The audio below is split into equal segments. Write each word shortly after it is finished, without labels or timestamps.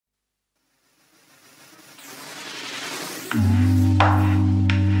Can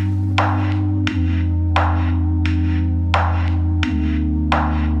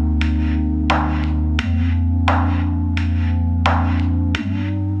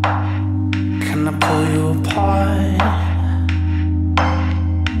I pull you apart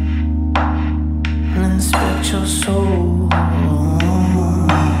and inspect your soul?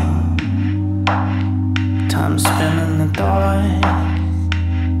 Time spent in the dark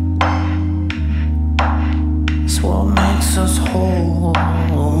is what makes us whole.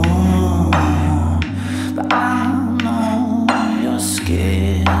 But I know you're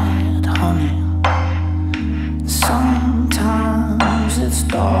scared, honey. Sometimes it's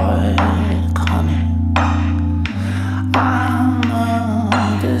dark, honey. I know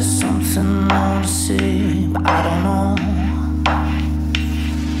there's something more to see, but I don't know.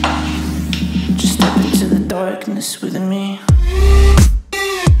 Just step into the darkness with me.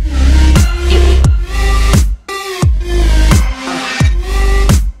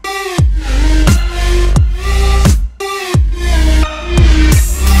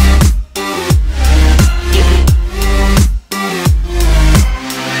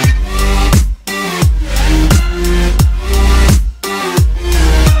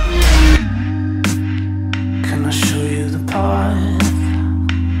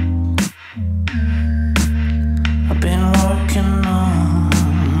 I've been working on.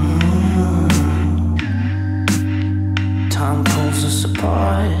 Time pulls us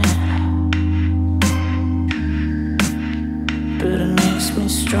apart, but it makes me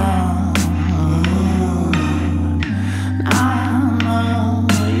strong. I know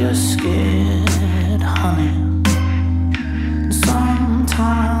you're scared, honey.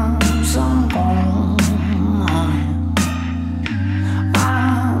 Sometimes I'm gone, honey. I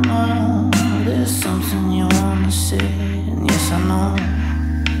know there's something you wanna say, and yes I know.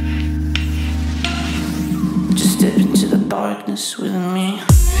 Just step into the darkness with me.